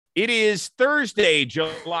It is Thursday,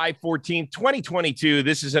 July 14th, 2022.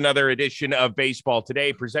 This is another edition of Baseball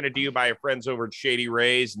Today, presented to you by our friends over at Shady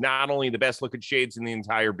Rays. Not only the best looking shades in the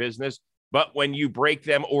entire business, but when you break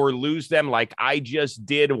them or lose them, like I just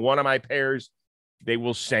did one of my pairs, they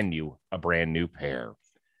will send you a brand new pair.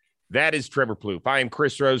 That is Trevor Plouffe. I am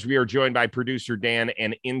Chris Rose. We are joined by producer Dan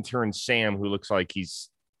and intern Sam, who looks like he's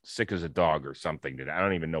sick as a dog or something today. I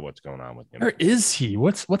don't even know what's going on with him. Where is he?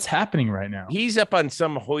 What's happening right now? He's up on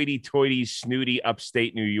some hoity-toity, snooty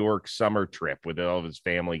upstate New York summer trip with all of his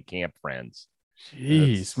family camp friends.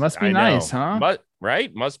 Jeez, must be nice, huh? But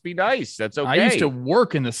right, must be nice. That's okay. I used to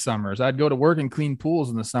work in the summers. I'd go to work and clean pools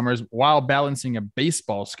in the summers while balancing a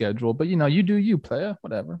baseball schedule. But you do you, player,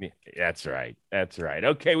 whatever. That's right. That's right.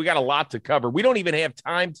 Okay, we got a lot to cover. We don't even have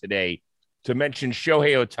time today to mention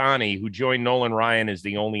Shohei Ohtani, who joined Nolan Ryan as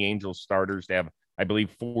the only Angels starters to have, I believe,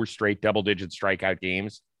 4 straight double-digit strikeout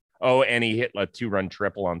games. Oh, and he hit a 2-run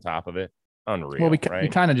triple on top of it. Unreal. Well, we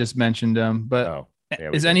right? kind of just mentioned him, but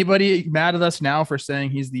is anybody mad at us now for saying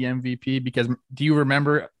he's the MVP? Because do you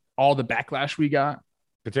remember all the backlash we got?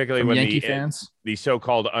 Particularly when Yankee fans, the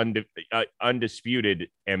so-called undisputed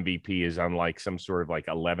MVP is on like some sort of like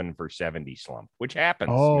 11 for 70 slump, which happens.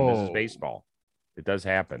 This is baseball. It does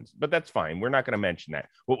happen, but that's fine. We're not going to mention that.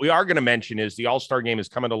 What we are going to mention is the All-Star Game is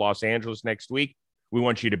coming to Los Angeles next week. We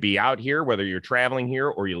want you to be out here, whether you're traveling here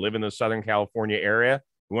or you live in the Southern California area.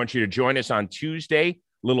 We want you to join us on Tuesday,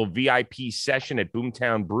 little VIP session at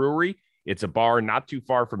Boomtown Brewery. It's a bar not too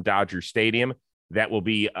far from Dodger Stadium. That will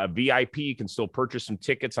be a VIP. You can still purchase some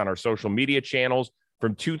tickets on our social media channels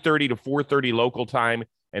from 2:30 to 4:30 local time.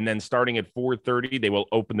 And then starting at 4:30, they will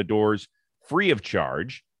open the doors free of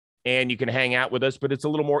charge. And you can hang out with us, but it's a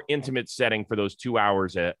little more intimate setting for those 2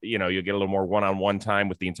 hours. You'll get a little more one-on-one time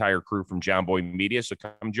with the entire crew from John Boy Media. So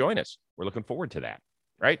come join us. We're looking forward to that,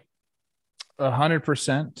 right?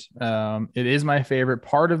 100%. It is my favorite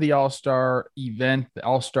part of the All-Star event, the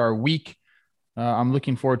All-Star week. I'm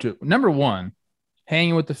looking forward to it. Number one,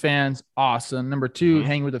 hanging with the fans, awesome. Number two,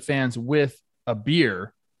 hanging with the fans with a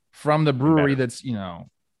beer from the brewery that's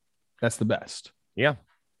the best. Yeah.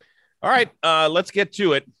 All right, let's get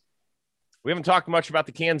to it. We haven't talked much about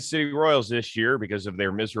the Kansas City Royals this year because of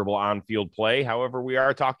their miserable on-field play. However, we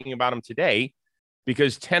are talking about them today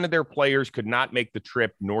because 10 of their players could not make the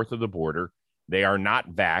trip north of the border. They are not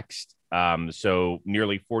vaxxed, so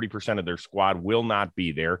nearly 40% of their squad will not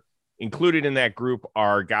be there. Included in that group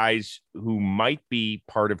are guys who might be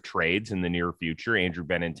part of trades in the near future, Andrew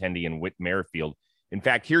Benintendi and Whit Merrifield. In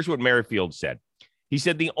fact, here's what Merrifield said. He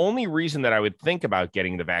said, the only reason that I would think about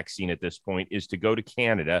getting the vaccine at this point is to go to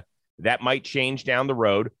Canada. That might change down the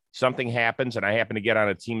road. Something happens, and I happen to get on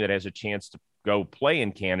a team that has a chance to go play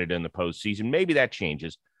in Canada in the postseason. Maybe that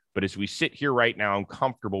changes. But as we sit here right now, I'm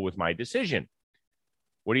comfortable with my decision.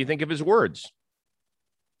 What do you think of his words?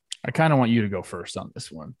 I kind of want you to go first on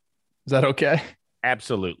this one. Is that okay?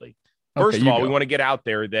 Absolutely. First of all, we want to get out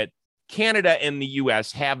there that Canada and the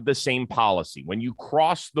U.S. have the same policy. When you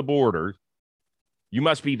cross the border, you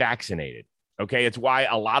must be vaccinated. Okay, it's why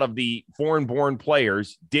a lot of the foreign-born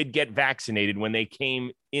players did get vaccinated when they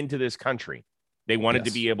came into this country. They wanted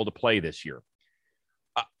to be able to play this year.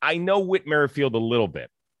 I know Whit Merrifield a little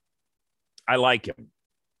bit. I like him.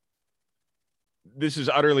 This is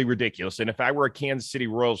utterly ridiculous. And if I were a Kansas City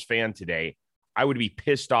Royals fan today, I would be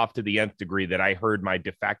pissed off to the nth degree that I heard my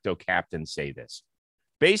de facto captain say this.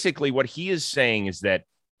 Basically, what he is saying is that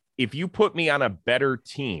if you put me on a better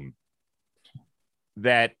team,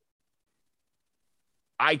 that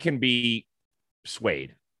I can be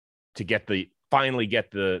swayed to finally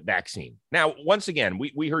get the vaccine. Now, once again,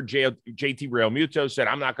 we heard JT Realmuto said,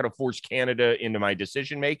 I'm not going to force Canada into my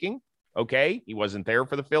decision-making. Okay, he wasn't there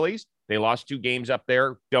for the Phillies. They lost 2 games up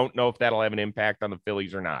there. Don't know if that'll have an impact on the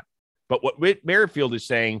Phillies or not. But what Whit Merrifield is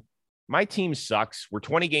saying, my team sucks. We're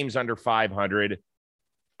 20 games under 500.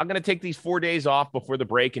 I'm going to take these 4 days off before the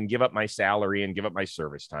break and give up my salary and give up my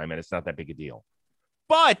service time, and it's not that big a deal.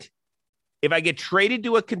 But if I get traded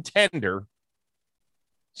to a contender,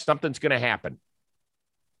 something's going to happen,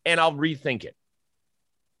 and I'll rethink it.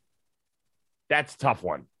 That's a tough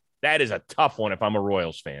one. That is a tough one if I'm a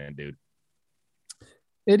Royals fan, dude.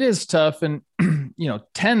 It is tough, and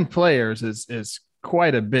 10 players is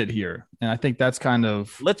quite a bit here, and I think that's kind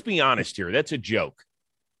of. Let's be honest here. That's a joke.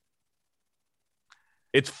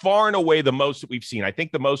 It's far and away the most that we've seen. I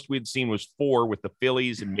think the most we'd seen was 4 with the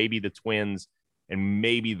Phillies and maybe the Twins and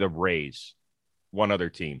maybe the Rays, one other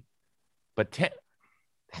team. But 10,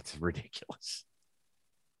 that's ridiculous.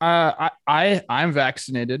 I'm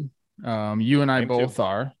vaccinated. You and I both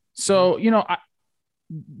are. So,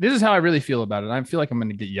 this is how I really feel about it. I feel like I'm going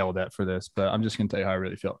to get yelled at for this, but I'm just going to tell you how I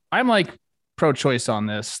really feel. I'm like pro-choice on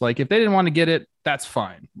this. Like if they didn't want to get it, that's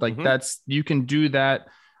fine. Like you can do that.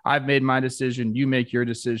 I've made my decision. You make your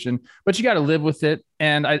decision, but you got to live with it.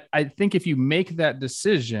 And I think if you make that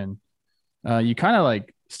decision, you kind of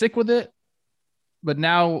like stick with it. But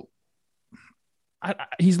now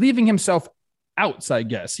he's leaving himself out, I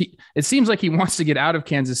guess. It seems like he wants to get out of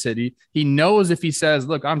Kansas City. He knows if he says,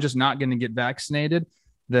 look, I'm just not going to get vaccinated,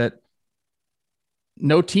 that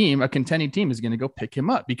no team, a contending team, is going to go pick him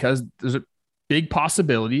up, because there's a big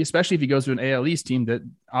possibility, especially if he goes to an AL East team, that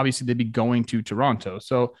obviously they'd be going to Toronto.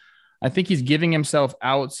 So I think he's giving himself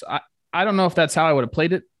outs. I don't know if that's how I would have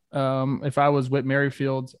played it if I was Whit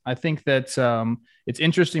Merrifield. I think that it's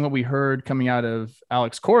interesting what we heard coming out of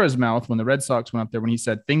Alex Cora's mouth when the Red Sox went up there, when he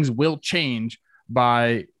said things will change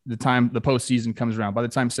by the time the postseason comes around, by the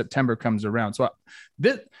time September comes around. So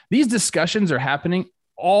these discussions are happening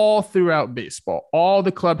all throughout baseball. All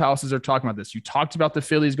the clubhouses are talking about this. You talked about the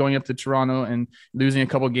Phillies going up to Toronto and losing a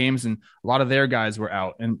couple of games, and a lot of their guys were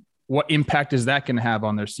out. And what impact is that going to have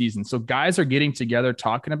on their season? So guys are getting together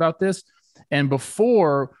talking about this. And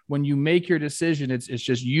before, when you make your decision, it's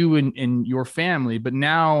just you and your family. But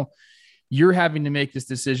now you're having to make this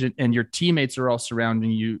decision, and your teammates are all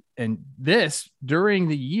surrounding you. And this, during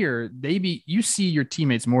the year, you see your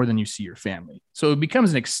teammates more than you see your family. So it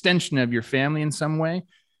becomes an extension of your family in some way.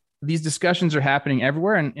 These discussions are happening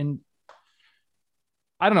everywhere. And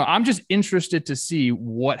I don't know. I'm just interested to see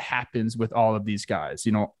what happens with all of these guys.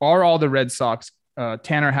 You know, are all the Red Sox,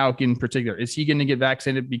 Tanner Houck in particular, is he going to get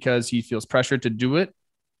vaccinated because he feels pressure to do it,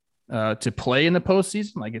 to play in the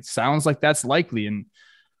postseason? Like, it sounds like that's likely. And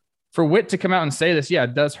for Whit to come out and say this, yeah,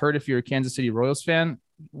 it does hurt if you're a Kansas City Royals fan.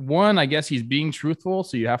 One, I guess he's being truthful.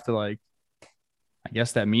 So you have to, like, I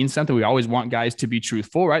guess that means something. We always want guys to be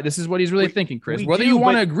truthful, right? This is what he's really thinking, Chris. Whether you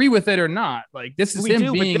want to agree with it or not, like, this is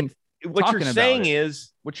him being. What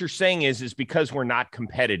you're saying is because we're not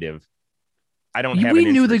competitive, I don't have. We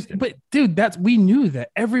knew that, but dude, we knew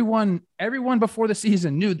that everyone before the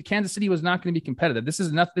season knew that Kansas City was not going to be competitive. This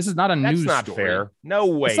is not a news story. That's not fair. No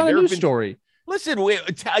way. It's not a news story. Listen,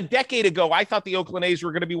 a decade ago, I thought the Oakland A's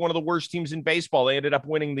were going to be one of the worst teams in baseball. They ended up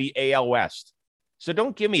winning the AL West. So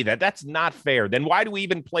don't give me that. That's not fair. Then why do we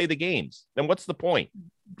even play the games? Then what's the point?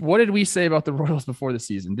 What did we say about the Royals before the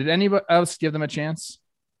season? Did anybody else give them a chance?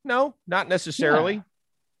 No, not necessarily.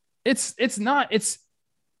 Yeah.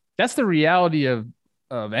 That's the reality of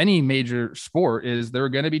any major sport, is there are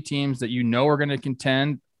going to be teams that are going to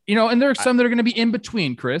contend, and there are some that are going to be in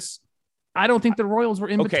between, Chris. I don't think the Royals were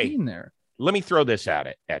in between there. Let me throw this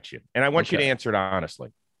at you, and I want you to answer it honestly.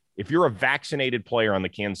 If you're a vaccinated player on the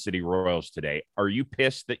Kansas City Royals today, are you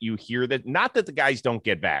pissed that you hear that? Not that the guys don't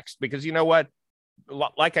get vaxxed, because you know what?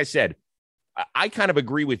 Like I said, I kind of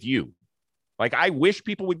agree with you. Like, I wish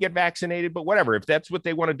people would get vaccinated, but whatever. If that's what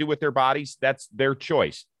they want to do with their bodies, that's their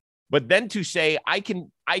choice. But then to say I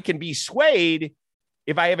can be swayed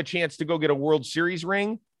if I have a chance to go get a World Series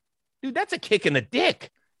ring, dude, that's a kick in the dick.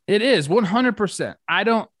 It is 100%.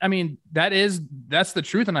 That's the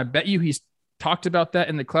truth. And I bet you he's talked about that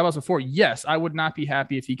in the clubhouse before. Yes, I would not be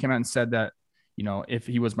happy if he came out and said that, if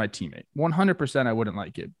he was my teammate. 100%, I wouldn't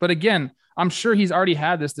like it. But again, I'm sure he's already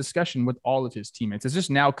had this discussion with all of his teammates. It's just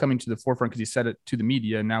now coming to the forefront because he said it to the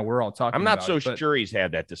media, and now we're all talking about it. I'm not so sure he's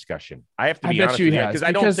had that discussion. I have to be honest with you, because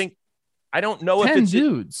I don't know if it's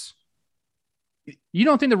dudes. You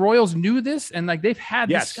don't think the Royals knew this? And like, they've had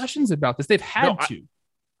discussions about this. They've had to.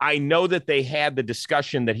 I know that they had the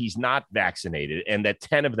discussion that he's not vaccinated and that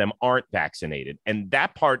 10 of them aren't vaccinated. And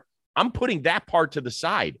that part, I'm putting that part to the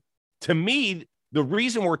side. To me, the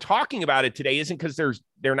reason we're talking about it today isn't because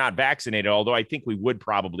they're not vaccinated, although I think we would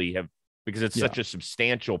probably have, because it's such a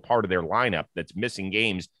substantial part of their lineup that's missing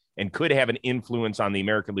games and could have an influence on the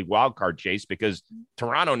American League wildcard chase, because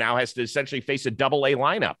Toronto now has to essentially face a double-A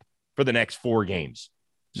lineup for the next 4 games.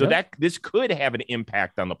 So this could have an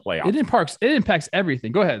impact on the playoffs. It impacts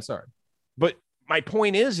everything. Go ahead. Sorry. But my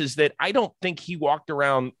point is that I don't think he walked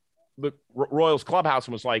around the Royals clubhouse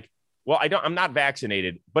and was like, well, I'm not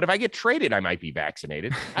vaccinated, but if I get traded, I might be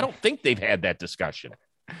vaccinated. I don't think they've had that discussion.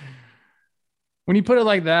 When you put it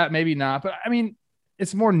like that, maybe not. But I mean,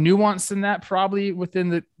 it's more nuanced than that, probably within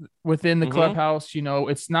the clubhouse.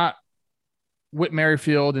 It's not Whit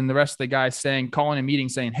Merrifield and the rest of the guys calling a meeting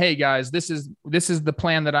saying, hey guys, this is the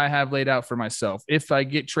plan that I have laid out for myself. If I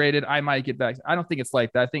get traded, I might get back. I don't think it's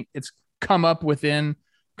like that. I think it's come up within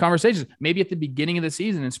conversations. Maybe at the beginning of the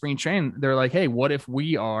season in spring training, they're like, hey, what if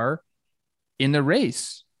we are in the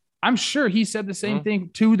race? I'm sure he said the same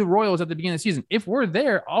thing to the Royals at the beginning of the season. If we're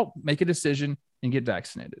there, I'll make a decision and get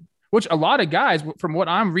vaccinated. which a lot of guys, from what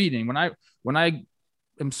I'm reading, when I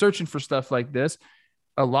am searching for stuff like this,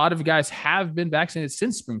 a lot of guys have been vaccinated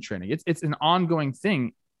since spring training. It's an ongoing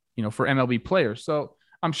thing, for MLB players. So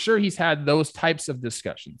I'm sure he's had those types of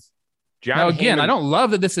discussions. Now, again, I don't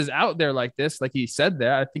love that this is out there like this, like he said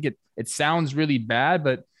that. I think it sounds really bad,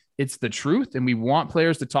 but it's the truth, and we want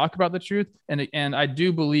players to talk about the truth. And I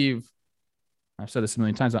do believe, I've said this a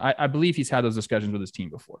million times, I believe he's had those discussions with his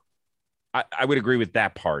team before. I would agree with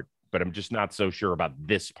that part, but I'm just not so sure about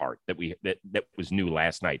this part that was new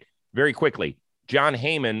last night. Very quickly, John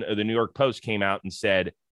Heyman of the New York Post came out and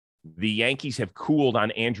said the Yankees have cooled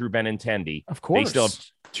on Andrew Benintendi. Of course. They still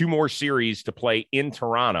have 2 more series to play in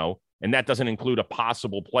Toronto, and that doesn't include a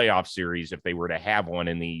possible playoff series if they were to have one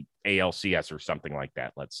in the ALCS or something like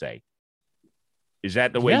that, let's say. Is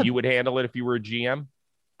that the way you would handle it if you were a GM?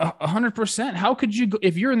 100%. How could you go,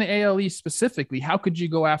 if you're in the AL East specifically, how could you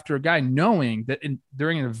go after a guy knowing that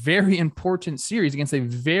during a very important series against a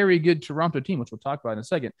very good Toronto team, which we'll talk about in a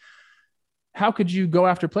second, how could you go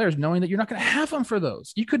after players knowing that you're not going to have them for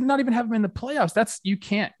those? You could not even have them in the playoffs.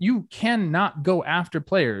 You cannot go after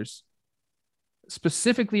players,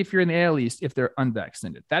 specifically if you're in the AL East, if they're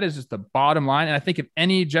unvaccinated. That is just the bottom line. And I think if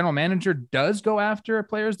any general manager does go after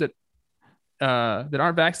players that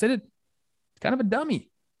aren't vaccinated, it's kind of a dummy.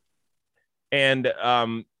 And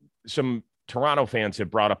some Toronto fans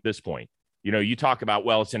have brought up this point. You talk about,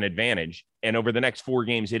 well, it's an advantage. And over the next 4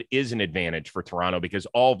 games, it is an advantage for Toronto because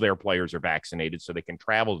all of their players are vaccinated, so they can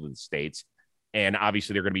travel to the States. And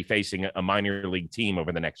obviously, they're going to be facing a minor league team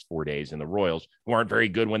over the next 4 days in the Royals, who aren't very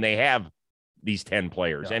good when they have these 10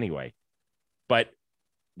 players anyway. But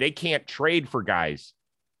they can't trade for guys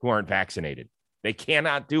who aren't vaccinated. They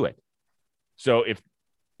cannot do it. So if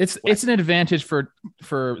it's an advantage for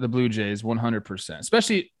the Blue Jays, 100%,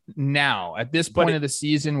 especially now at this point of the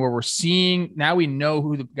season where we're seeing, now we know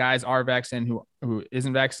who the guys are vaccinated, who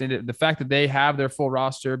isn't vaccinated. The fact that they have their full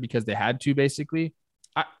roster because they had to, basically,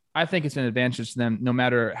 I think it's an advantage to them no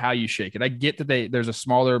matter how you shake it. I get that there's a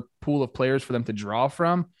smaller pool of players for them to draw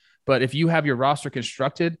from, but if you have your roster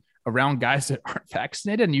constructed around guys that aren't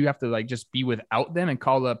vaccinated and you have to just be without them and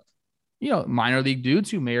call up, minor league dudes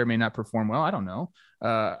who may or may not perform well, I don't know.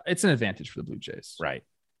 It's an advantage for the Blue Jays. Right.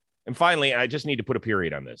 And finally, I just need to put a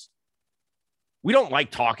period on this. We don't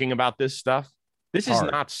like talking about this stuff. This is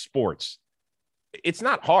not sports. It's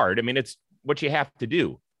not hard. I mean, it's what you have to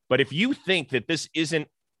do. But if you think that this isn't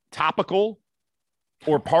topical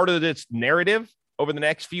or part of this narrative over the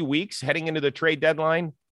next few weeks heading into the trade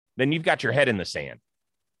deadline, then you've got your head in the sand.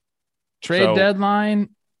 Trade deadline,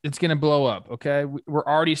 it's going to blow up. Okay. We're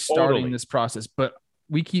already starting this process, but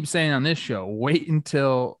we keep saying on this show, wait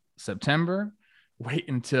until September, wait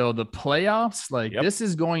until the playoffs. This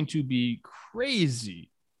is going to be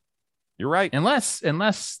crazy. You're right.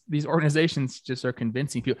 Unless these organizations just are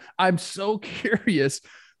convincing people. I'm so curious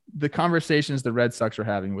the conversations the Red Sox are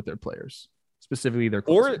having with their players, specifically their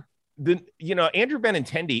closer. Or Andrew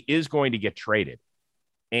Benintendi is going to get traded,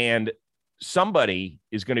 and somebody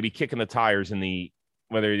is going to be kicking the tires in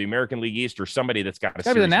whether the American League East or somebody that's got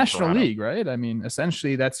to be the National League, right? I mean,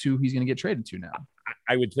 essentially, that's who he's going to get traded to now.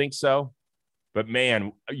 I would think so. But,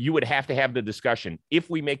 man, you would have to have the discussion. If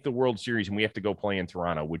we make the World Series and we have to go play in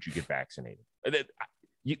Toronto, would you get vaccinated?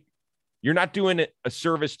 You're not doing a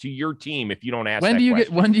service to your team if you don't ask when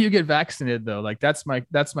do you get vaccinated, though? That's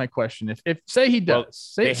my question. If say he does,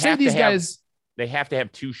 say these guys. They have to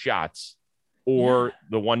have 2 shots or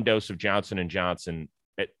the 1 dose of Johnson & Johnson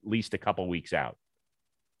at least a couple weeks out.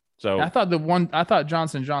 So I thought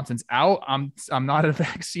Johnson & Johnson's out. I'm not a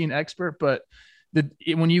vaccine expert, but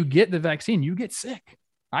when you get the vaccine, you get sick.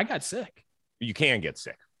 I got sick. You can get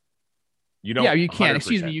sick. You don't. Yeah, you can. 100%.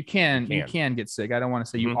 Excuse me. You can get sick. I don't want to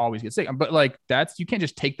say you always get sick, but you can't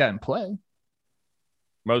just take that and play.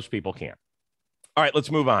 Most people can't. All right,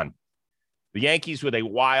 let's move on. The Yankees with a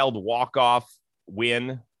wild walk-off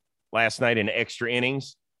win last night in extra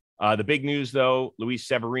innings. The big news, though, Luis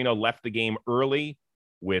Severino left the game early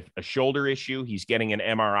with a shoulder issue. He's getting an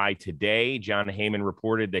MRI today. John Heyman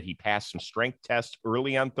reported that he passed some strength tests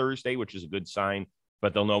early on Thursday, which is a good sign,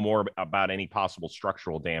 but they'll know more about any possible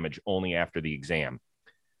structural damage only after the exam.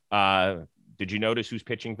 Did you notice who's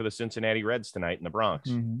pitching for the Cincinnati Reds tonight in the Bronx?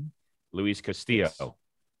 Mm-hmm. Luis Castillo. Yes.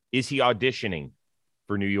 Is he auditioning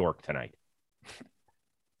for New York tonight?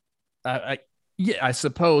 I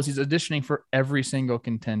suppose he's auditioning for every single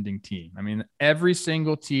contending team. I mean, every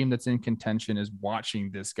single team that's in contention is watching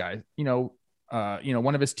this guy.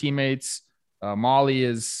 One of his teammates, Molly,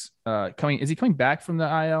 is coming. Is he coming back from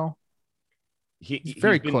the IL? He's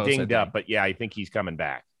very been close, dinged up, but yeah, I think he's coming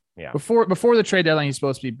back. Yeah. Before the trade deadline, he's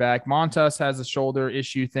supposed to be back. Montas has a shoulder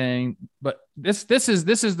issue thing, but this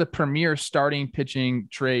is the premier starting pitching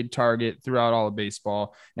trade target throughout all of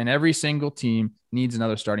baseball, and every single team needs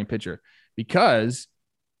another starting pitcher because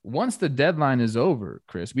once the deadline is over,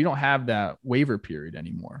 Chris, we don't have that waiver period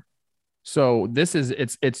anymore. So this is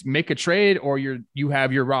it's make a trade or you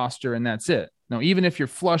have your roster and that's it. Now, even if you're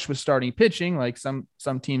flush with starting pitching, like some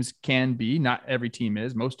teams can be, not every team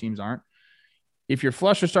is, most teams aren't. If you're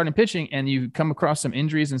flush with starting pitching and you come across some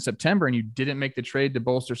injuries in September and you didn't make the trade to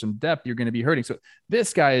bolster some depth, you're going to be hurting. So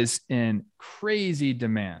this guy is in crazy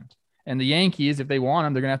demand. And the Yankees, if they want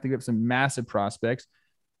him, they're going to have to give some massive prospects.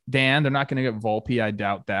 Dan, they're not going to get Volpe. I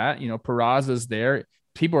doubt that. Peraza's there.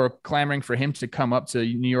 People are clamoring for him to come up to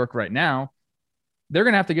New York right now. They're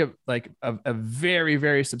going to have to give like a very,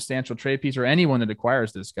 very substantial trade piece or anyone that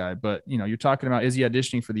acquires this guy. But, you're talking about, is he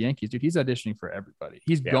auditioning for the Yankees? Dude, he's auditioning for everybody.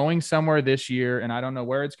 He's going somewhere this year, and I don't know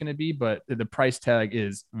where it's going to be, but the price tag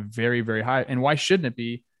is very, very high. And why shouldn't it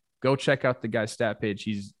be? Go check out the guy's stat page.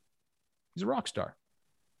 He's a rock star.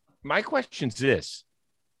 My question's this.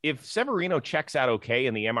 If Severino checks out okay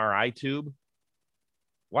in the MRI tube,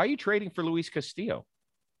 why are you trading for Luis Castillo?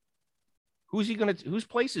 Whose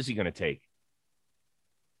place is he going to take?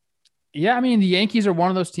 Yeah, I mean, the Yankees are one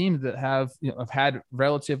of those teams that have had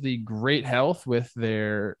relatively great health with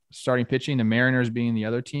their starting pitching, the Mariners being the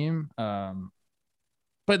other team.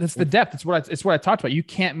 But it's the depth. It's what I talked about. You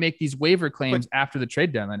can't make these waiver claims after the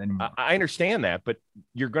trade deadline anymore. I understand that, but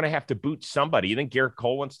you're going to have to boot somebody. You think Garrett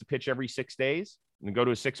Cole wants to pitch every 6 days and go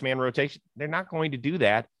to a 6-man rotation? They're not going to do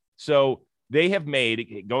that. So they have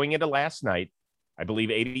made, going into last night, I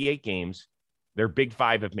believe 88 games. Their big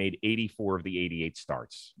five have made 84 of the 88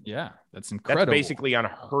 starts. Yeah, that's incredible. That's basically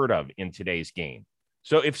unheard of in today's game.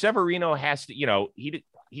 So if Severino has to,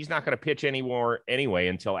 he's not going to pitch anymore anyway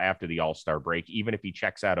until after the All-Star break, even if he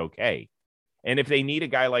checks out okay. And if they need a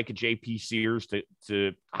guy like a J.P. Sears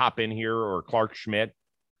to hop in here, or Clark Schmidt,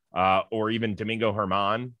 or even Domingo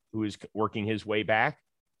Germán, who is working his way back,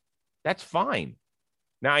 that's fine.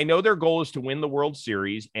 Now, I know their goal is to win the World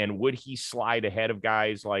Series, and would he slide ahead of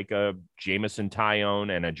guys like a Jameson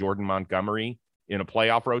Taillon and a Jordan Montgomery in a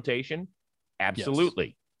playoff rotation? Absolutely.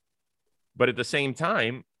 Yes. But at the same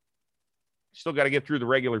time, still got to get through the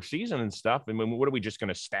regular season and stuff. I mean, what are we just going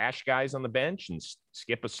to stash guys on the bench and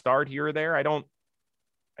skip a start here or there? I don't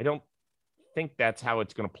think that's how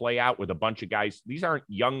it's going to play out with a bunch of guys. These aren't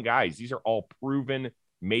young guys. These are all proven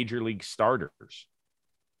major league starters.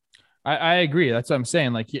 I agree. That's what I'm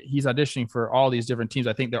saying. Like, he's auditioning for all these different teams.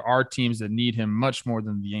 I think there are teams that need him much more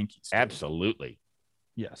than the Yankees do. Absolutely.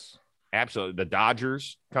 Yes. Absolutely. The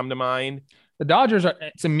Dodgers come to mind. The Dodgers are,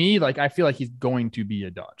 to me, like, I feel like he's going to be a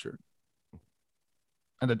Dodger.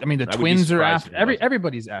 And the Twins are after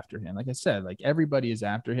everybody's after him. Like I said, like, everybody is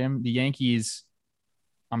after him. The Yankees,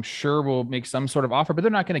 I'm sure, will make some sort of offer, but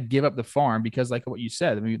they're not going to give up the farm because, like what you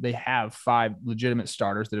said, I mean, they have 5 legitimate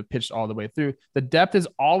starters that have pitched all the way through. The depth is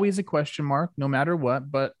always a question mark, no matter what,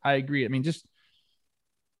 but I agree. I mean, just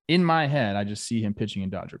in my head, I just see him pitching in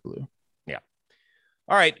Dodger blue. Yeah.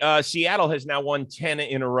 All right. Seattle has now won 10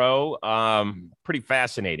 in a row. Pretty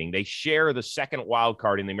fascinating. They share the second wild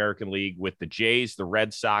card in the American League with the Jays, the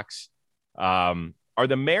Red Sox. Are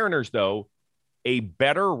the Mariners, though, a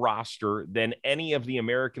better roster than any of the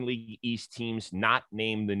American League East teams not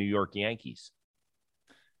named the New York Yankees?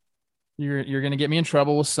 You're going to get me in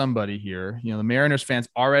trouble with somebody here. The Mariners fans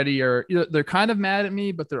already are, they're kind of mad at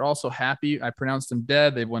me, but they're also happy. I pronounced them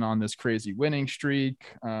dead. They went on this crazy winning streak.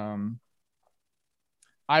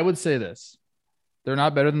 I would say this. They're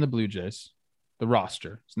not better than the Blue Jays. The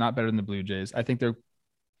roster is not better than the Blue Jays. I think they're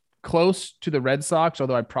close to the Red Sox,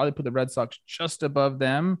 although I'd probably put the Red Sox just above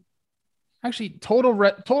them. Actually, total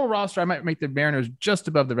roster, I might make the Mariners just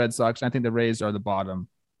above the Red Sox. I think the Rays are the bottom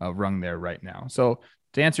rung there right now. So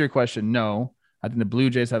to answer your question, no. I think the Blue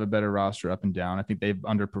Jays have a better roster up and down. I think they've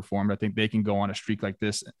underperformed. I think they can go on a streak like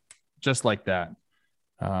this, just like that.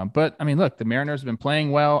 But, I mean, look, the Mariners have been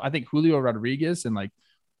playing well. I think Julio Rodriguez and, like,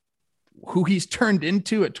 who he's turned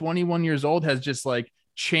into at 21 years old has just, like,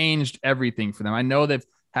 changed everything for them. I know they've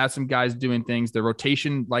had some guys doing things. The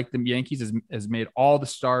rotation, like the Yankees, has made all the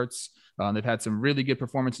starts. They've had some really good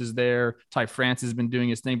performances there. Ty France has been doing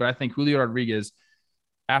his thing, but I think Julio Rodriguez,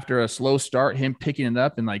 after a slow start, him picking it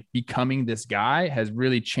up and, like, becoming this guy has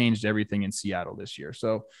really changed everything in Seattle this year.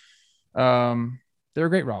 So they're a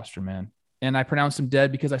great roster, man. And I pronounced them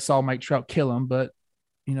dead because I saw Mike Trout kill him, but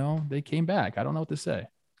they came back. I don't know what to say.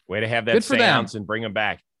 Way to have that seance and bring them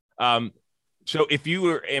back. So if you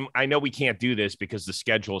were, and I know we can't do this because the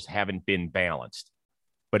schedules haven't been balanced,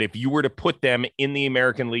 but if you were to put them in the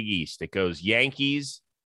American League East, it goes Yankees,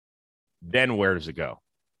 Then where does it go?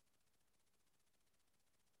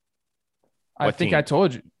 I think I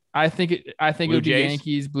told you. I think it would be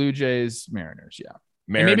Yankees, Blue Jays, Mariners. Yeah.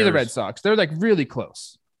 And maybe the Red Sox. They're like really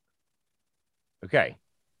close. Okay.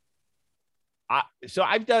 So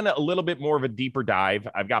I've done a little bit more of a deeper dive.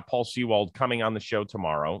 I've got Paul Sewald coming on the show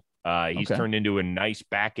tomorrow. He's turned into a nice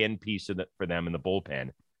back end piece for them in the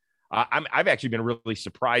bullpen. I've actually been really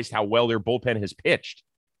surprised how well their bullpen has pitched.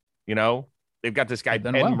 You know, they've got this guy,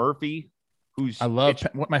 Penn Murphy, who's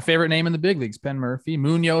my favorite name in the big leagues, Penn Murphy.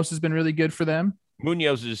 Munoz has been really good for them.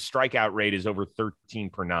 Munoz's strikeout rate is over 13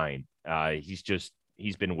 per 9.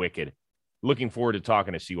 He's been wicked. Looking forward to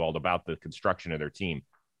talking to Sewald about the construction of their team.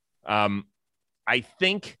 I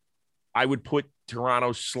think I would put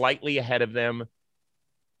Toronto slightly ahead of them.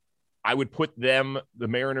 I would put the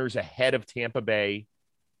Mariners, ahead of Tampa Bay,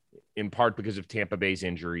 in part because of Tampa Bay's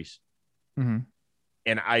injuries. Mm-hmm.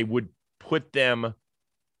 And I would put them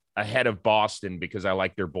ahead of Boston because I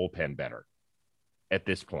like their bullpen better at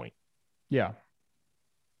this point. Yeah.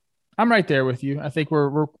 I'm right there with you. I think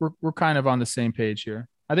we're kind of on the same page here.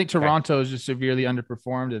 I think Toronto is just severely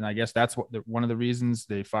underperformed, and I guess that's one of the reasons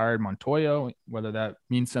they fired Montoyo, whether that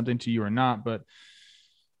means something to you or not. But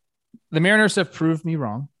the Mariners have proved me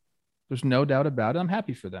wrong. There's no doubt about it. I'm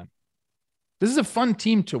happy for them. This is a fun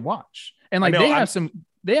team to watch, and like they have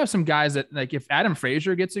some guys that, like, if Adam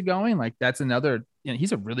Frazier gets it going, like that's another.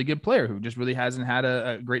 He's a really good player who just really hasn't had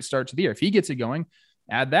a great start to the year. If he gets it going,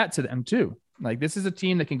 add that to them too. Like, this is a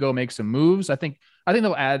team that can go make some moves. I think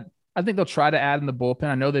they'll try to add in the bullpen.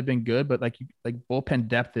 I know they've been good, but like bullpen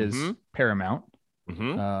depth is paramount,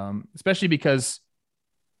 especially because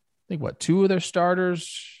I think two of their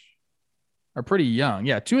starters are pretty young.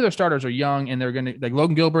 Yeah, two of their starters are young, and they're gonna, like,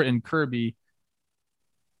 Logan Gilbert and Kirby.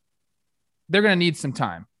 They're gonna need some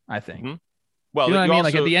time, I think. Mm-hmm. Well, you know what I mean?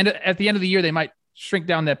 Like at the end of the year, they might shrink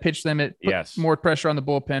down that pitch limit, put more pressure on the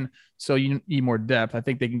bullpen, so you need more depth. I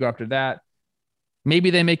think they can go after that.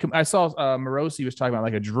 Maybe they make. I saw Morosi was talking about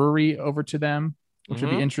like a Drury over to them, which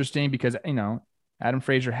would be interesting because Adam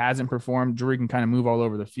Frazier hasn't performed. Drury can kind of move all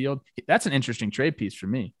over the field. That's an interesting trade piece for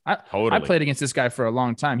me. I played against this guy for a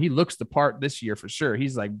long time. He looks the part this year for sure.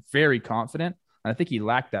 He's like very confident. And I think he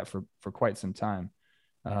lacked that for quite some time.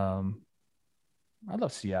 I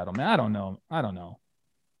love Seattle, man. I don't know.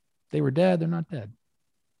 They were dead. They're not dead.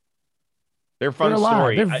 They're a fun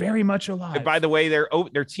story. They're very much alive. By the way,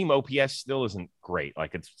 their team OPS still isn't great.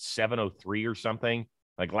 Like, it's 703 or something.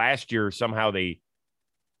 Like, last year, somehow they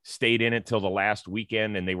stayed in it till the last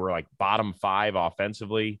weekend, and they were like bottom 5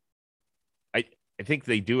 offensively. I think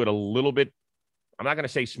they do it a little bit. I'm not going to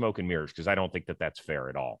say smoke and mirrors because I don't think that's fair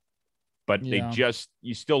at all. But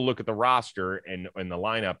you still look at the roster and the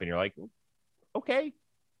lineup, and you're like, okay,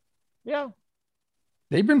 yeah.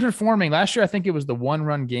 They've been performing. Last year, I think it was the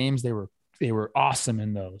 1-run games. They were awesome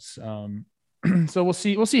in those. So we'll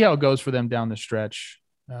see how it goes for them down the stretch.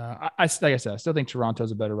 Like I said, I still think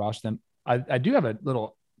Toronto's a better roster than. I do have a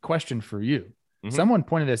little question for you. Mm-hmm. Someone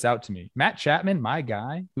pointed this out to me. Matt Chapman, my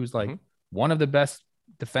guy, who's like one of the best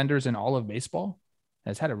defenders in all of baseball,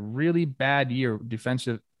 has had a really bad year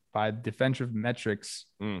by defensive metrics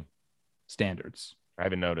standards. I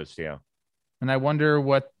haven't noticed, yeah. And I wonder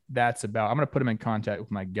what that's about. I'm going to put him in contact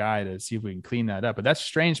with my guy to see if we can clean that up. But that's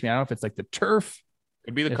strange to me. I don't know if it's like the turf.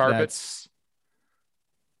 Could be the carpets.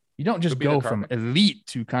 You don't just go from elite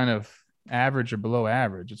to kind of average or below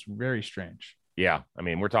average. It's very strange. Yeah. I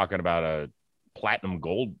mean, we're talking about a platinum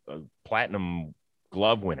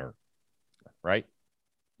glove winner, right?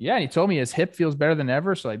 Yeah. And he told me his hip feels better than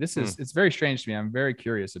ever. So like, it's very strange to me. I'm very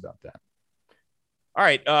curious about that. All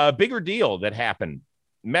right. Bigger deal that happened.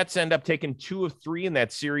 Mets end up taking 2 of 3 in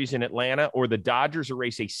that series in Atlanta, or the Dodgers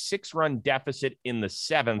erase a 6-run deficit in the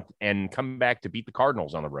 7th and come back to beat the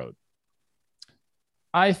Cardinals on the road.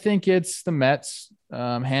 I think it's the Mets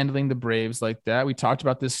handling the Braves like that. We talked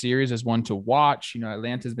about this series as one to watch.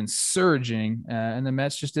 Atlanta's been surging, and the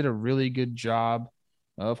Mets just did a really good job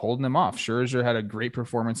of holding them off. Scherzer had a great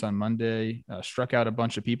performance on Monday, struck out a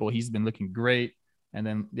bunch of people. He's been looking great. And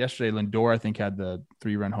then yesterday, Lindor, I think, had the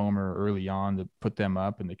 3-run homer early on to put them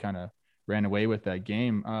up, and they kind of ran away with that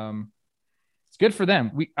game. It's good for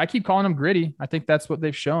them. I keep calling them gritty. I think that's what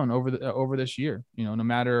they've shown over this year. No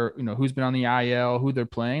matter who's been on the IL, who they're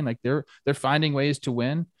playing, like they're finding ways to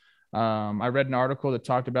win. I read an article that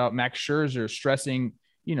talked about Max Scherzer stressing,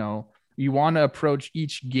 you want to approach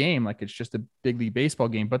each game like it's just a big league baseball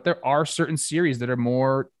game, but there are certain series that are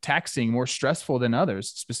more taxing, more stressful than others,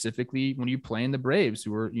 specifically when you play in the Braves,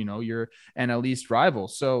 who are, your NL East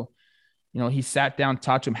rivals. So he sat down,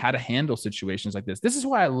 taught him how to handle situations like this. This is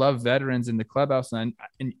why I love veterans in the clubhouse. And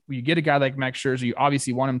you get a guy like Max Scherzer, you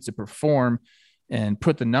obviously want him to perform and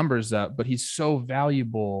put the numbers up, but he's so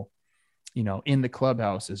valuable, in the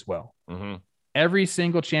clubhouse as well. Mm-hmm. Every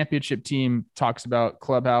single championship team talks about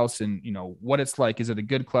clubhouse and, what it's like. Is it a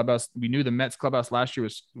good clubhouse? We knew the Mets clubhouse last year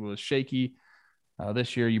was shaky.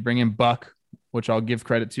 This year you bring in Buck, which I'll give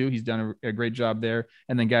credit to. He's done a great job there.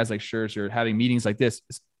 And then guys like Scherzer having meetings like this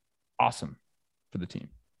is awesome for the team.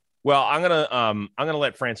 Well, I'm gonna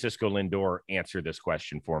let Francisco Lindor answer this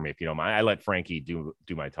question for me, if you don't mind. I let Frankie do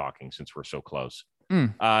my talking since we're so close.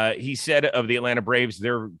 He said of the Atlanta Braves,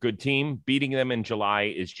 they're a good team. Beating them in July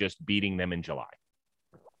is just beating them in July.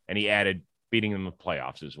 And he added, beating them in the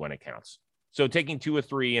playoffs is when it counts. So taking 2 or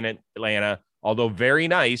 3 in Atlanta, although very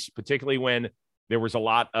nice, particularly when there was a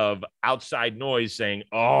lot of outside noise saying,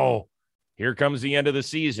 oh, here comes the end of the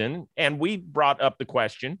season. And we brought up the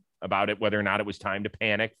question about it, whether or not it was time to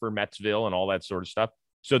panic for Metsville and all that sort of stuff.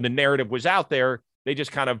 So the narrative was out there. They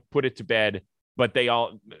just kind of put it to bed. But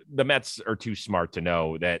the Mets are too smart to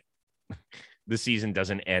know that the season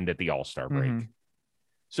doesn't end at the All-Star break. Mm-hmm.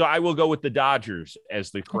 So I will go with the Dodgers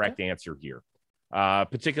as the correct answer here,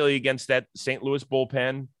 particularly against that St. Louis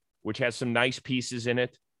bullpen, which has some nice pieces in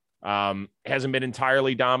it. Hasn't been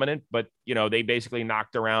entirely dominant, but, they basically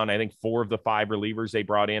knocked around, I think, 4 of the 5 relievers they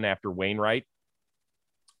brought in after Wainwright,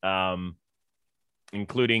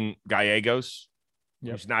 including Gallegos.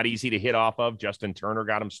 Yep. Who's not easy to hit off of. Justin Turner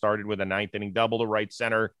got him started with a 9th inning double to right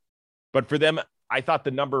center. But for them, I thought the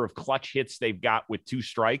number of clutch hits they've got with 2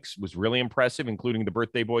 strikes was really impressive, including the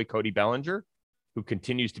birthday boy, Cody Bellinger, who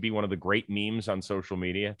continues to be one of the great memes on social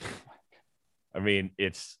media. I mean, do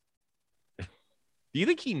you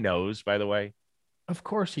think he knows, by the way? Of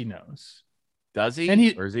course he knows. Does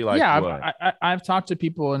he? Or is he like, yeah, I've talked to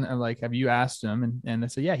people and like, have you asked him? And they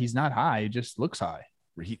say, yeah, he's not high. He just looks high.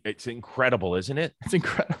 It's incredible, isn't it? It's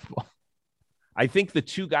incredible. I think the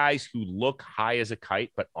 2 guys who look high as a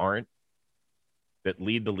kite but aren't, that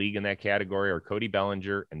lead the league in that category, are Cody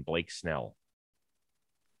Bellinger and Blake Snell.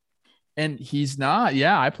 And he's not.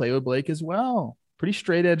 Yeah, I play with Blake as well. Pretty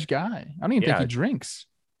straight edge guy. I don't even think he drinks.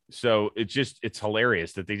 So it's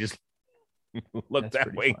hilarious that they just look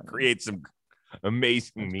that way and create some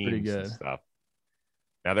amazing memes and stuff.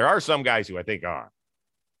 Now, there are some guys who I think are.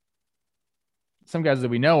 Some guys that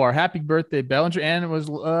we know are happy birthday, Bellinger, and it was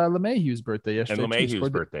LeMahieu's birthday yesterday. And LeMahieu's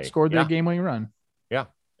birthday. Scored their game-winning run. Yeah,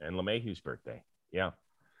 and LeMahieu's birthday. Yeah.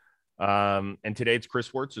 And today it's Chris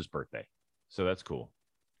Wertz's birthday. So that's cool.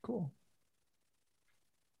 Cool.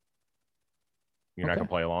 You're not going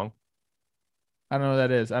to play along? I don't know what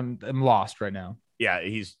that is. I'm lost right now. Yeah,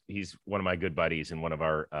 he's one of my good buddies and one of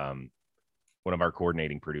our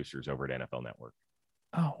coordinating producers over at NFL Network.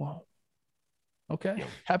 Oh, wow. Okay. Yeah.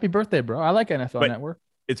 Happy birthday, bro. I like NFL Network.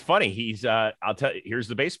 It's funny. He's I'll tell you, here's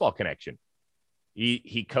the baseball connection.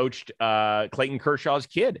 He coached Clayton Kershaw's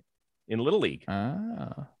kid in Little League.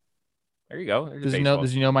 Ah. There you go.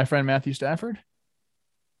 Does he know my friend Matthew Stafford?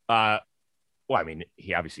 Well, I mean,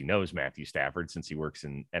 he obviously knows Matthew Stafford since he works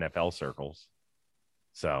in NFL circles.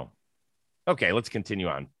 So, okay, let's continue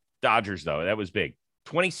on. Dodgers, though, that was big.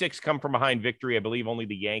 26 come from behind victory. I believe only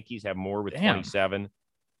the Yankees have more with 27.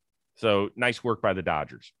 So nice work by the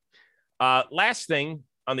Dodgers. Last thing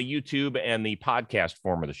on the YouTube and the podcast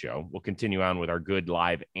form of the show, we'll continue on with our good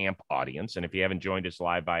live AMP audience. And if you haven't joined us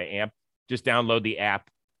live by AMP, just download the app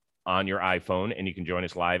on your iPhone and you can join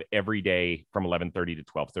us live every day from 11:30 to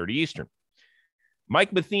 12:30 Eastern.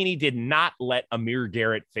 Mike Matheny did not let Amir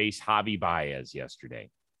Garrett face Javi Baez yesterday.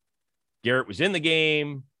 Garrett was in the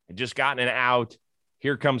game, had just gotten an out.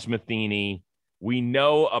 Here comes Matheny. We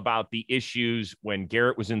know about the issues when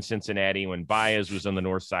Garrett was in Cincinnati, when Baez was on the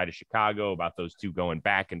north side of Chicago, about those two going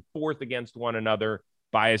back and forth against one another.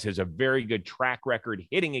 Baez has a very good track record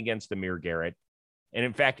hitting against Amir Garrett. And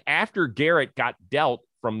in fact, after Garrett got dealt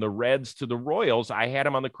from the Reds to the Royals, I had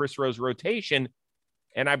him on the Chris Rose rotation,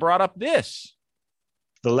 and I brought up this.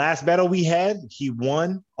 The last battle we had, he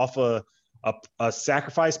won off a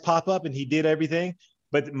sacrifice pop-up, and he did everything.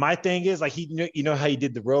 But my thing is, like, you know how he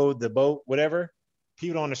did the road, the boat, whatever?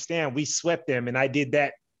 People don't understand. We swept them, and I did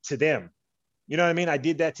that to them. You know what I mean? I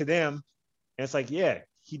did that to them. And it's like, yeah,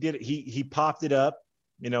 he did it. He popped it up.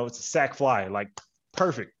 You know, it's a sack fly, like,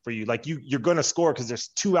 perfect for you. Like, you're going to score because there's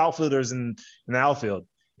 2 outfielders in the outfield.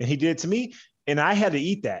 And he did it to me, and I had to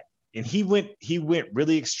eat that. And he went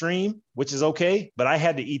really extreme, which is okay, but I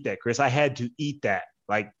had to eat that, Chris. I had to eat that.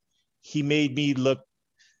 Like, he made me look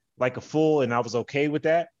like a fool, and I was okay with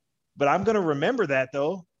that. But I'm going to remember that,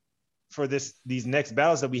 though, for these next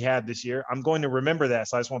battles that we have this year. I'm going to remember that.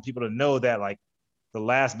 So I just want people to know that, like, the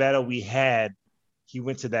last battle we had, he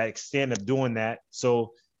went to that extent of doing that.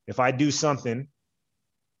 So if I do something,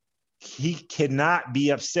 he cannot be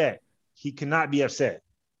upset. He cannot be upset.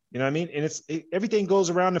 You know what I mean? And everything goes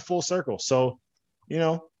around in full circle. So, you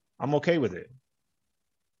know, I'm okay with it.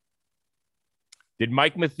 Did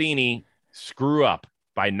Mike Matheny screw up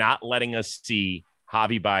by not letting us see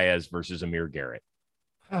Javi Baez versus Amir Garrett?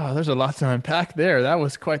 Oh, there's a lot to unpack there. That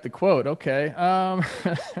was quite the quote. Okay.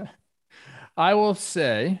 I will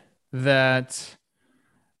say that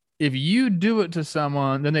if you do it to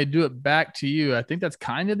someone, then they do it back to you. I think that's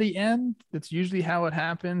kind of the end. That's usually how it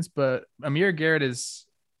happens. But Amir Garrett is,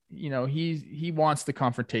 you know, he wants the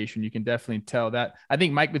confrontation. You can definitely tell that. I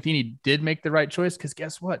think Mike Matheny did make the right choice because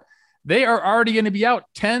guess what? They are already going to be out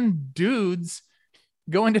 10 dudes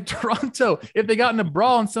going to Toronto. If they got in a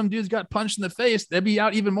brawl and some dudes got punched in the face, they'd be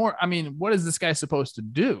out even more. I mean, what is this guy supposed to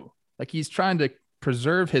do? Like, he's trying to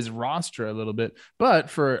preserve his roster a little bit, but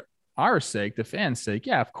for our sake, the fans' sake,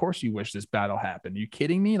 yeah, of course you wish this battle happened. Are you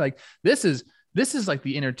kidding me? Like, this is like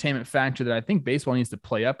the entertainment factor that I think baseball needs to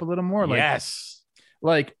play up a little more. Like, yes.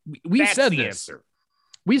 Like we said this. Answer.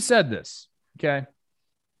 We said this. Okay.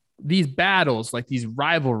 These battles, like these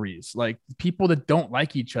rivalries, like people that don't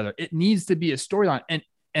like each other, it needs to be a storyline. And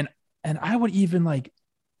I would even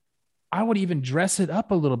dress it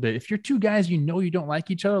up a little bit. If you're two guys, you know, you don't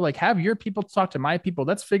like each other, like have your people talk to my people.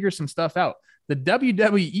 Let's figure some stuff out. The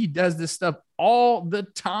WWE does this stuff all the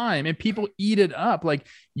time and people eat it up. Like,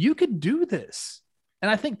 you could do this.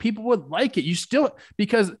 And I think people would like it. You still,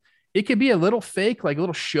 because it could be a little fake, like a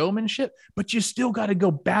little showmanship, but you still got to go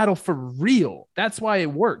battle for real. That's why it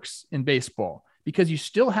works in baseball, because you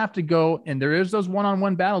still have to go, and there is those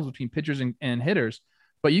one-on-one battles between pitchers and hitters,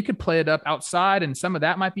 but you could play it up outside, and some of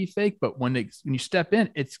that might be fake, but when you step in,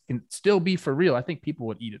 it can still be for real. I think people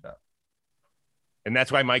would eat it up. And that's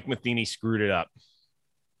why Mike Matheny screwed it up.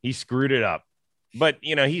 He screwed it up. But,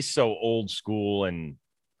 you know, he's so old school and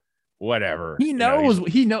whatever. He knows,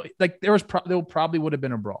 like there probably would have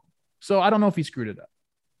been a brawl. So I don't know if he screwed it up.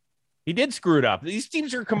 He did screw it up. These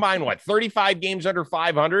teams are combined, 35 games under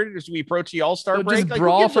 500 as we approach the All-Star break? Just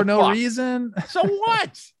brawl for no reason? So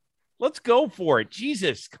what? Let's go for it.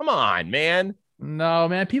 Jesus, come on, man. No,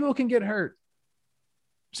 man, people can get hurt.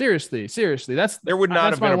 Seriously. There would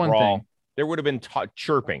not have been a brawl. Thing. There would have been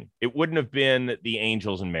chirping. It wouldn't have been the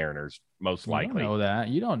Angels and Mariners, most likely.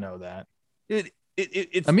 You don't know that.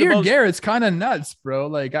 It's Amir Garrett's kind of nuts, bro.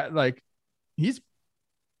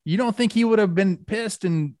 You don't think he would have been pissed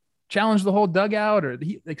and challenged the whole dugout, or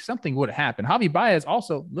something would have happened. Javi Baez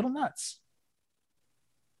also a little nuts.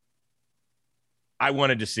 I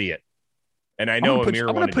wanted to see it, and I know Amir.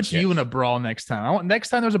 I'm going to put you in a brawl next time. Next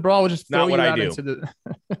time there's a brawl, we'll just throw you out into the.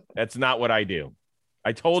 That's not what I do.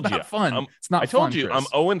 I told you. It's not fun. It's not. I told you. I'm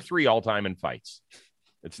 0-3 all time in fights.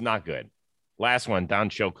 It's not good. Last one, Don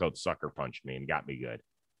Chocote sucker punched me and got me good.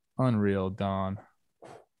 Unreal, Don.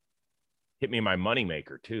 Hit me in my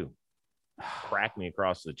moneymaker too. Cracked me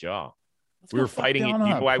across the jaw. We were fighting.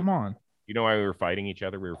 Come on. You know why we were fighting each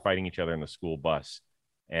other? We were fighting each other in the school bus,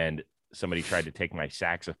 and somebody tried to take my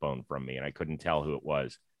saxophone from me, and I couldn't tell who it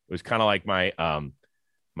was. It was kind of like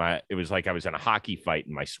it was like I was in a hockey fight,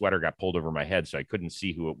 and my sweater got pulled over my head, so I couldn't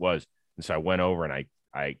see who it was. And so I went over and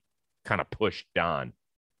I kind of pushed Don.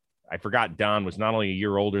 I forgot Don was not only a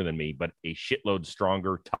year older than me, but a shitload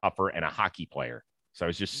stronger, tougher, and a hockey player. So I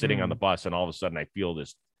was just sitting on the bus, and all of a sudden I feel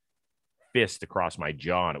this fist across my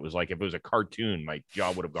jaw. And it was like if it was a cartoon, my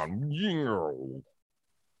jaw would have gone.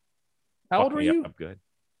 How old were you? I'm good.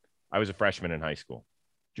 I was a freshman in high school.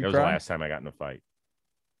 That was the last time I got in a fight.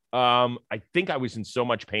 I think I was in so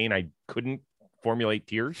much pain I couldn't formulate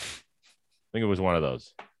tears. I think it was one of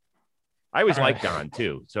those. I always liked Don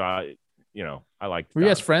too. So I liked Were you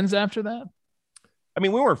guys friends after that? I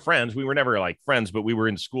mean, we weren't friends. We were never like friends, but we were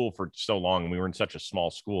in school for so long, and we were in such a small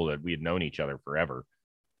school that we had known each other forever.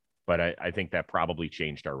 But I think that probably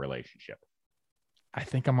changed our relationship. I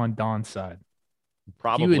think I'm on Don's side.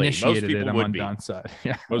 Probably. You initiated most people it. I'm would on be. Don's side.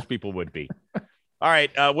 Yeah. Most people would be. All right.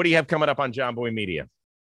 What do you have coming up on John Boy Media?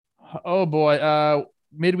 Oh boy.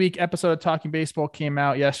 Midweek episode of Talking Baseball came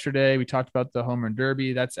out yesterday. We talked about the Home Run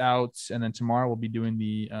Derby. That's out. And then tomorrow we'll be doing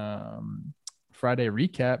the Friday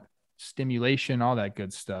recap, stimulation, all that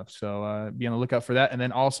good stuff. So be on the lookout for that. And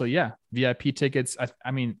then also, VIP tickets.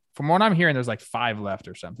 I mean, from what I'm hearing, there's like 5 left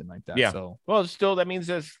or something like that. Yeah. So well, still, that means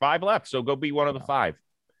there's 5 left. So go be one of the 5.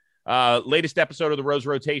 Latest episode of the Rose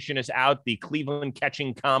Rotation is out. The Cleveland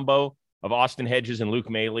catching combo of Austin Hedges and Luke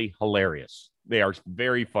Maile. Hilarious. They are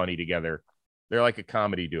very funny together. They're like a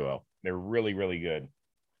comedy duo. They're really, really good.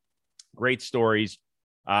 Great stories.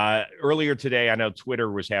 Earlier today, I know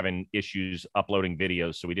Twitter was having issues uploading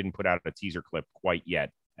videos, so we didn't put out a teaser clip quite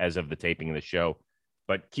yet as of the taping of the show,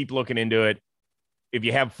 but keep looking into it. If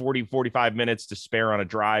you have 45 minutes to spare on a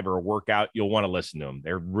drive or a workout, you'll want to listen to them.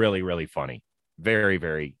 They're really, really funny. Very,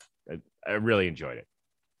 very, I really enjoyed it.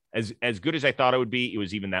 As good as I thought it would be, it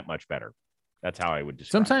was even that much better. That's how I would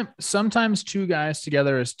describe it. Sometimes two guys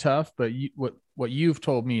together is tough, but what you've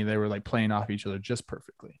told me, they were like playing off each other just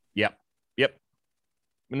perfectly. Yep.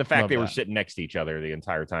 And the fact they were sitting next to each other the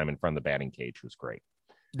entire time in front of the batting cage was great.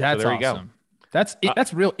 That's awesome. You go.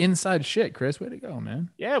 That's real inside shit, Chris. Way to go,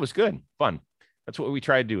 man. Yeah, it was good. Fun. That's what we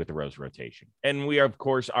try to do with the Rose Rotation. And we, of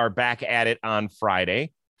course, are back at it on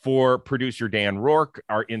Friday for producer Dan Rourke,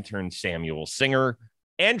 our intern Samuel Singer,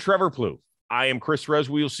 and Trevor Plouffe. I am Chris Rose.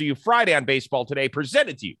 We will see you Friday on Baseball Today,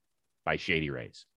 presented to you by Shady Rays.